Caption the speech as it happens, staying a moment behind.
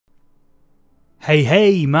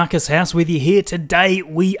Hey, Marcus House with you here. Today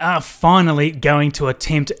we are finally going to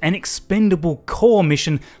attempt an expendable core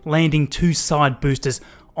mission, landing two side boosters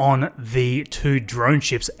on the two drone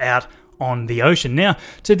ships out on the ocean. Now,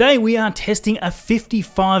 today we are testing a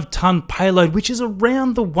 55-ton payload, which is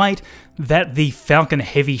around the weight that the Falcon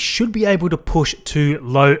Heavy should be able to push to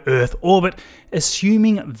low Earth orbit,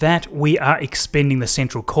 assuming that we are expending the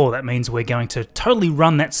central core. That means we're going to totally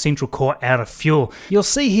run that central core out of fuel. You'll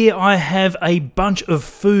see here I have a bunch of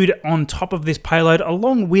food on top of this payload,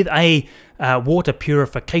 along with a water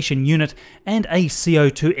purification unit and a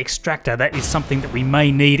CO2 extractor. That is something that we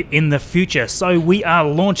may need in the future. So we are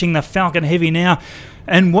launching the Falcon Heavy now,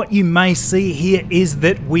 and what you may see here is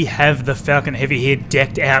that we have the Falcon Heavy here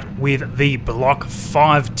decked out with the Block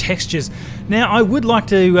 5 textures. Now, I would like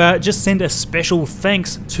to just send a special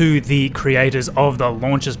thanks to the creators of the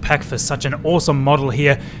Launchers Pack for such an awesome model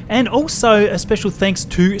here, and also a special thanks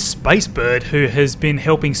to Spacebird, who has been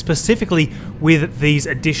helping specifically with these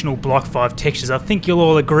additional Block 5 textures. I think you'll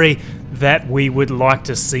all agree that we would like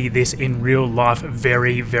to see this in real life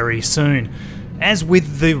very, very soon. As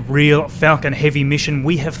with the real Falcon Heavy mission,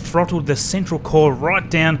 we have throttled the central core right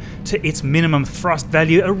down to its minimum thrust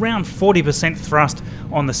value, around 40% thrust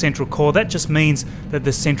on the central core. That just means that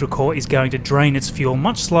the central core is going to drain its fuel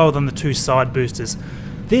much slower than the two side boosters.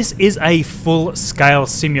 This is a full-scale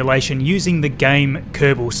simulation using the game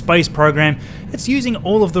Kerbal Space Program. It's using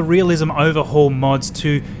all of the RealismOverhaul mods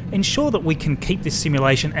to ensure that we can keep this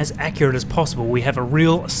simulation as accurate as possible. We have a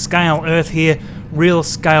real scale Earth here, real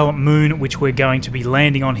scale Moon, which we're going to be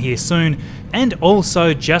landing on here soon, and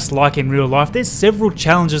also, just like in real life, there's several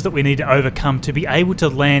challenges that we need to overcome to be able to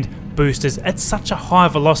land boosters at such a high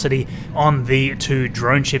velocity on the two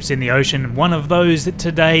drone ships in the ocean. One of those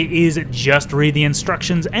today is just read the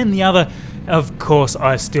instructions, and the other, of course,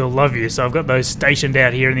 I still love you. So I've got those stationed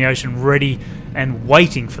out here in the ocean ready and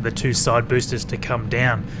waiting for the two side boosters to come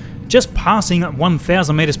down. Just passing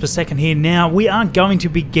 1,000 meters per second here now, we are going to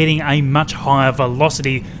be getting a much higher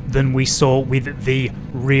velocity than we saw with the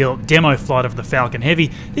real demo flight of the Falcon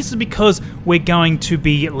Heavy. This is because we're going to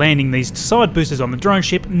be landing these side boosters on the drone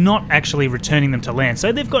ship, not actually returning them to land.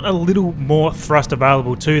 So they've got a little more thrust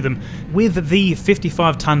available to them. With the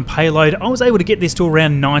 55-ton payload, I was able to get this to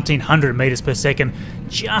around 1,900 meters per second,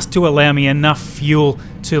 just to allow me enough fuel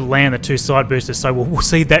to land the two side boosters. So we'll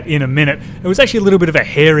see that in a minute. It was actually a little bit of a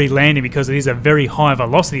hairy landing because it is a very high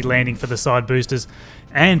velocity landing for the side boosters.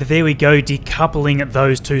 And there we go, decoupling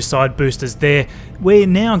those two side boosters there. We're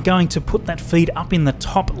now going to put that feed up in the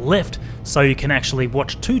top left so you can actually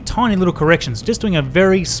watch two tiny little corrections, just doing a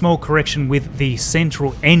very small correction with the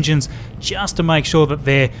central engines, just to make sure that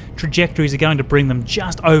their trajectories are going to bring them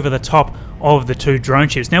just over the top of the two drone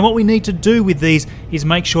ships. Now, what we need to do with these is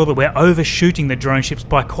make sure that we're overshooting the drone ships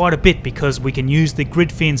by quite a bit, because we can use the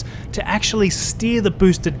grid fins to actually steer the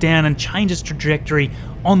booster down and change its trajectory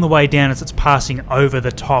on the way down as it's passing over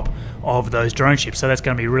the top of those drone ships. So that's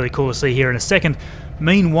going to be really cool to see here in a second.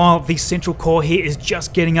 Meanwhile, the central core here is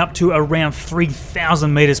just getting up to around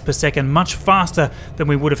 3,000 meters per second, much faster than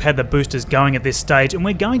we would have had the boosters going at this stage, and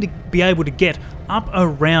we're going to be able to get up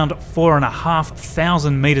around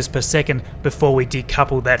 4,500 meters per second before we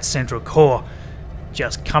decouple that central core.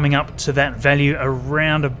 Just coming up to that value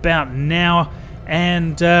around about now.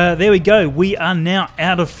 And there we go, we are now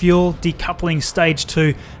out of fuel, decoupling stage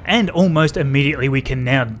 2, and almost immediately we can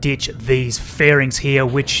now ditch these fairings here,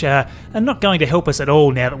 which are not going to help us at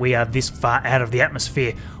all now that we are this far out of the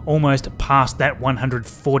atmosphere, almost past that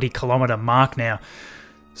 140 kilometer mark now.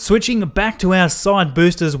 Switching back to our side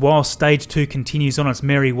boosters while stage 2 continues on its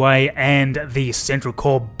merry way and the central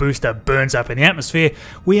core booster burns up in the atmosphere,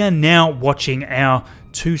 we are now watching our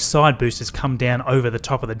two side boosters come down over the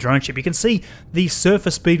top of the drone ship. You can see the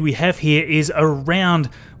surface speed we have here is around,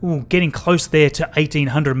 getting close there to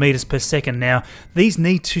 1,800 meters per second now. These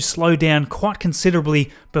need to slow down quite considerably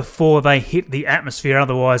before they hit the atmosphere,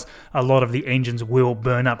 otherwise a lot of the engines will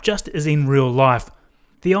burn up, just as in real life.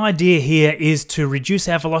 The idea here is to reduce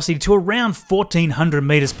our velocity to around 1,400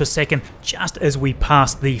 meters per second just as we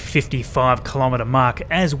pass the 55 kilometer mark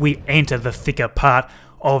as we enter the thicker part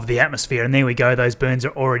of the atmosphere. And there we go, those burns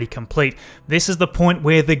are already complete. This is the point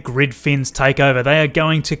where the grid fins take over. They are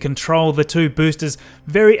going to control the two boosters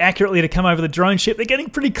very accurately to come over the drone ship. They're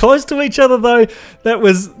getting pretty close to each other though. That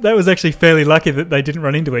was actually fairly lucky that they didn't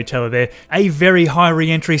run into each other there. A very high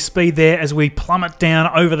re-entry speed there as we plummet down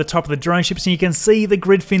over the top of the drone ships, and you can see the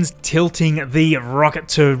grid fins tilting the rocket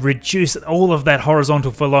to reduce all of that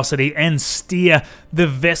horizontal velocity and steer the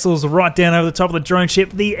vessels right down over the top of the drone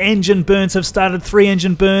ship. The engine burns have started, 3 engine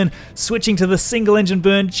injection burn, switching to the single engine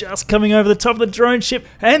burn, just coming over the top of the drone ship,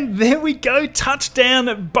 and there we go,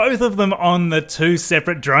 touchdown, both of them on the two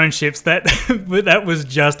separate drone ships. That was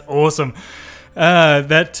just awesome.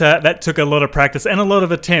 That took a lot of practice and a lot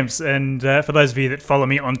of attempts, and for those of you that follow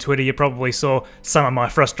me on Twitter, you probably saw some of my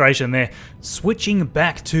frustration there. Switching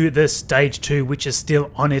back to the Stage 2, which is still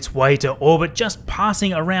on its way to orbit, just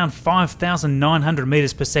passing around 5,900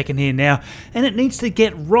 meters per second here now, and it needs to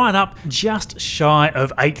get right up just shy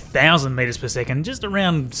of 8,000 meters per second, just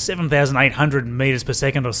around 7,800 meters per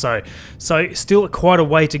second or so. So still quite a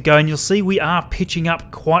way to go, and you'll see we are pitching up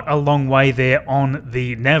quite a long way there on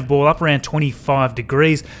the nav ball, up around 25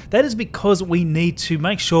 degrees. That is because we need to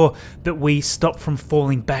make sure that we stop from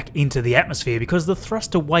falling back into the atmosphere, because the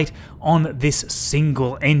thruster weight on this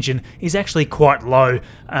single engine is actually quite low,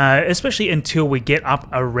 especially until we get up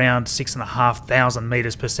around 6,500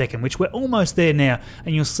 meters per second, which we're almost there now,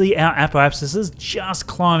 and you'll see our apoapsis is just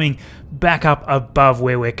climbing back up above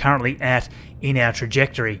where we're currently at in our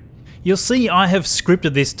trajectory. You'll see I have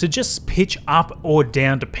scripted this to just pitch up or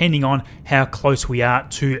down depending on how close we are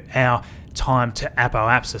to our time to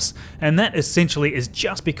apoapsis, and that essentially is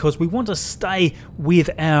just because we want to stay with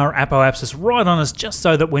our apoapsis right on us, just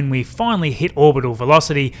so that when we finally hit orbital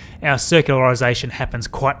velocity, our circularization happens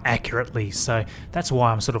quite accurately. So that's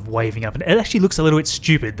why I'm sort of waving up, and it actually looks a little bit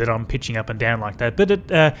stupid that I'm pitching up and down like that, but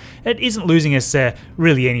it isn't losing us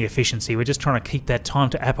really any efficiency. We're just trying to keep that time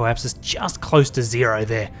to apoapsis just close to zero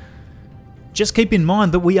there. Just keep in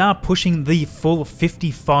mind that we are pushing the full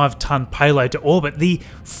 55-ton payload to orbit. The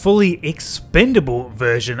fully expendable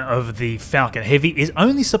version of the Falcon Heavy is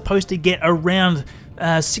only supposed to get around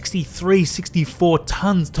 63, 64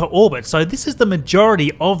 tons to orbit. So this is the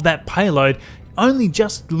majority of that payload, only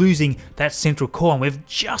just losing that central core, and we've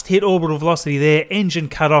just hit orbital velocity there, engine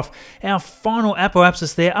cut off, our final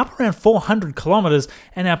apoapsis there up around 400 kilometers,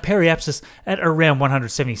 and our periapsis at around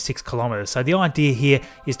 176 kilometers. So the idea here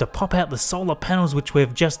is to pop out the solar panels, which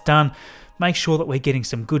we've just done, make sure that we're getting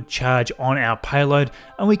some good charge on our payload,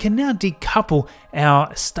 and we can now decouple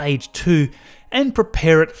our Stage 2 and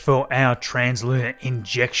prepare it for our translunar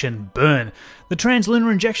injection burn. The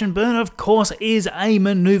translunar injection burn, of course, is a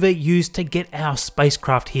maneuver used to get our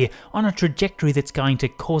spacecraft here on a trajectory that's going to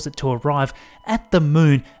cause it to arrive at the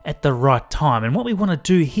moon at the right time. And what we want to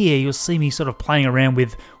do here, you'll see me sort of playing around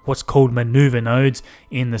with what's called maneuver nodes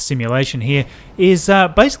in the simulation here, is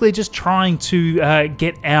basically just trying to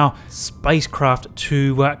get our spacecraft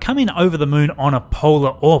to come in over the moon on a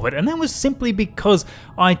polar orbit. And that was simply because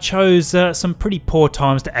I chose some pretty poor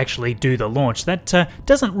times to actually do the launch. That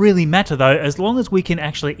doesn't really matter though, as long as we can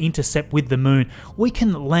actually intercept with the moon, we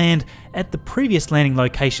can land at the previous landing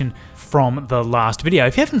location from the last video.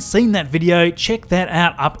 If you haven't seen that video, check that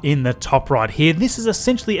out up in the top right here. This is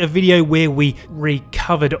essentially a video where we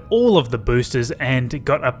recovered all of the boosters and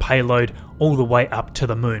got a payload all the way up to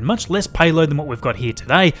the moon. Much less payload than what we've got here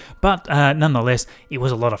today, but nonetheless, it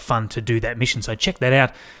was a lot of fun to do that mission, so check that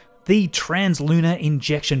out. The translunar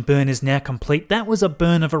injection burn is now complete. That was a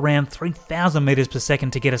burn of around 3,000 meters per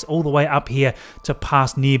second to get us all the way up here to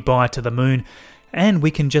pass nearby to the moon. And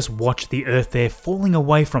we can just watch the Earth there falling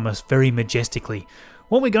away from us very majestically.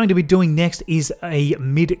 What we're going to be doing next is a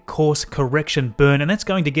mid-course correction burn, and that's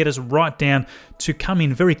going to get us right down to come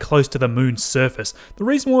in very close to the moon's surface. The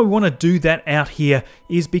reason why we want to do that out here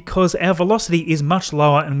is because our velocity is much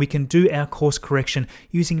lower and we can do our course correction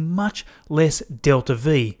using much less delta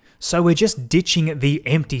V. So we're just ditching the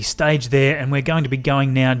empty stage there, and we're going to be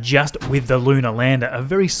going now just with the lunar lander. A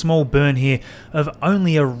very small burn here of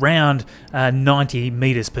only around 90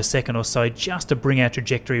 meters per second or so, just to bring our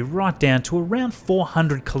trajectory right down to around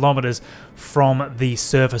 400 kilometers from the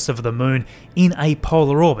surface of the moon in a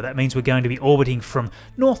polar orbit. That means we're going to be orbiting from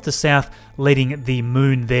north to south, letting the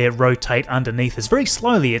moon there rotate underneath us very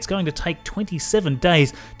slowly. It's going to take 27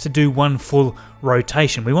 days to do one full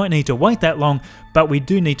rotation. We won't need to wait that long, but we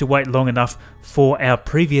do need to wait long enough for our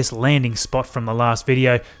previous landing spot from the last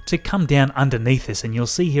video to come down underneath us. And you'll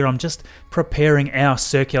see here I'm just preparing our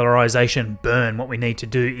circularization burn. What we need to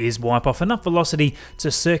do is wipe off enough velocity to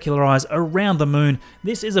circularize around the moon.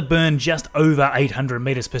 This is a burn just over 800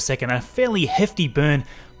 meters per second, a fairly hefty burn,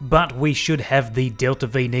 but we should have the delta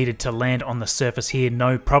V needed to land on the surface here,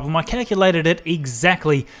 no problem. I calculated it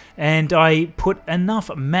exactly, and I put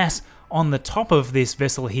enough mass on the top of this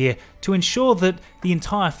vessel here to ensure that the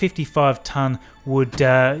entire 55-ton would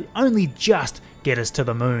only just get us to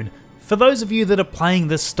the moon. For those of you that are playing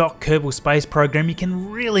the stock Kerbal Space Program, you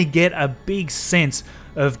can really get a big sense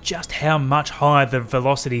of just how much higher the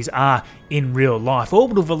velocities are in real life.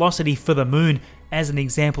 Orbital velocity for the moon as an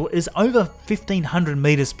example, is over 1500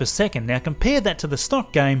 meters per second. Now compare that to the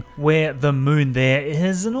stock game where the moon there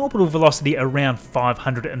has an orbital velocity around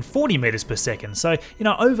 540 meters per second. So, you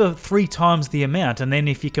know, over 3 times the amount. And then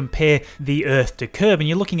if you compare the Earth to Kerbal,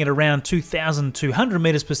 you're looking at around 2,200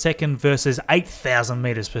 meters per second versus 8,000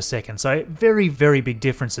 meters per second. So very, very big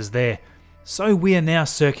differences there. So we are now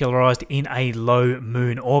circularized in a low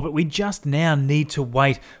moon orbit. We just now need to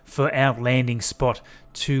wait for our landing spot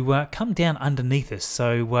to come down underneath us.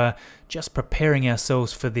 So just preparing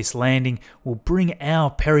ourselves for this landing will bring our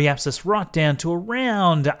periapsis right down to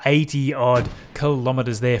around 80 odd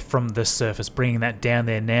kilometers there from the surface, bringing that down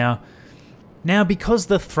there now. Now, because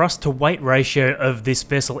the thrust to weight ratio of this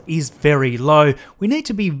vessel is very low, we need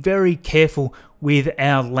to be very careful with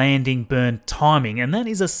our landing burn timing, and that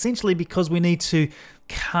is essentially because we need to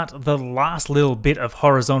cut the last little bit of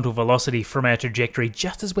horizontal velocity from our trajectory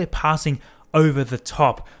just as we're passing over the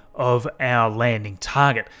top of our landing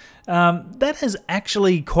target. That is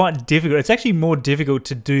actually quite difficult. It's actually more difficult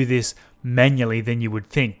to do this manually than you would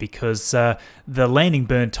think, because the landing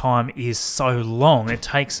burn time is so long. It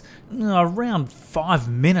takes around 5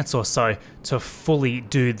 minutes or so to fully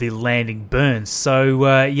do the landing burn.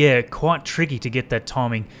 So yeah, quite tricky to get that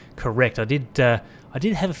timing correct. I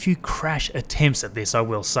did have a few crash attempts at this, I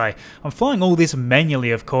will say. I'm flying all this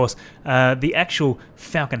manually, of course. The actual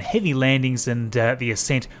Falcon Heavy landings and the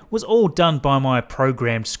ascent was all done by my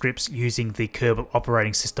programmed scripts using the Kerbal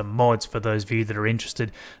operating system mods, for those of you that are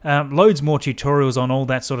interested. Loads more tutorials on all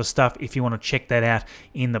that sort of stuff if you want to check that out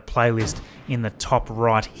in the playlist in the top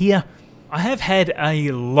right here. I have had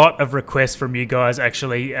a lot of requests from you guys,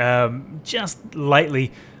 actually, just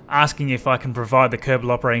lately, asking if I can provide the Kerbal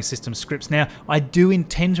operating system scripts. Now, I do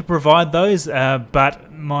intend to provide those,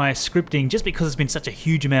 but my scripting, just because it's been such a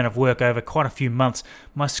huge amount of work over quite a few months,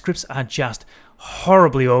 my scripts are just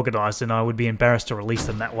horribly organized, and I would be embarrassed to release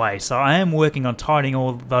them that way. So I am working on tidying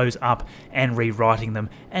all those up and rewriting them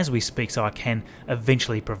as we speak, so I can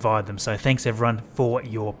eventually provide them. So thanks everyone for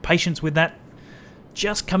your patience with that.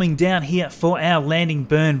 Just coming down here for our landing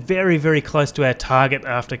burn, very, very close to our target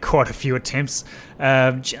after quite a few attempts.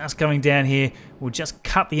 Just coming down here, we'll just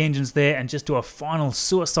cut the engines there and just do a final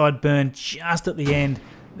suicide burn just at the end.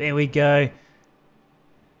 There we go.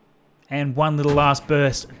 And one little last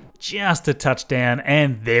burst, just a touchdown,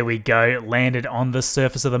 and there we go, landed on the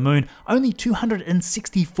surface of the moon, only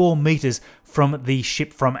 264 meters from the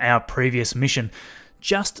ship from our previous mission.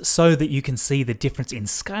 Just so that you can see the difference in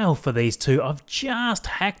scale for these two, I've just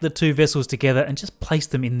hacked the two vessels together and just placed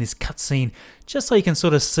them in this cutscene, just so you can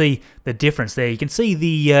sort of see the difference there. You can see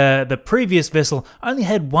the previous vessel only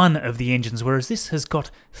had 1 of the engines, whereas this has got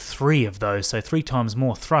 3 of those, so 3 times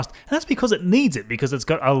more thrust. And that's because it needs it, because it's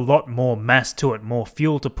got a lot more mass to it, more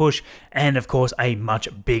fuel to push, and of course a much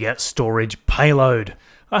bigger storage payload.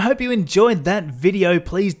 I hope you enjoyed that video.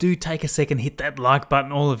 Please do take a second, hit that like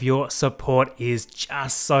button. All of your support is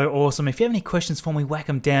just so awesome. If you have any questions for me, whack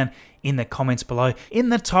them down in the comments below. In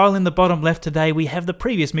the tile in the bottom left today, we have the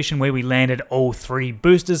previous mission where we landed all 3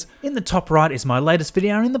 boosters. In the top right is my latest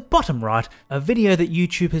video, and in the bottom right, a video that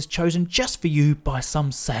YouTube has chosen just for you by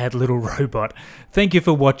some sad little robot. Thank you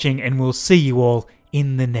for watching, and we'll see you all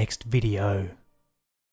in the next video.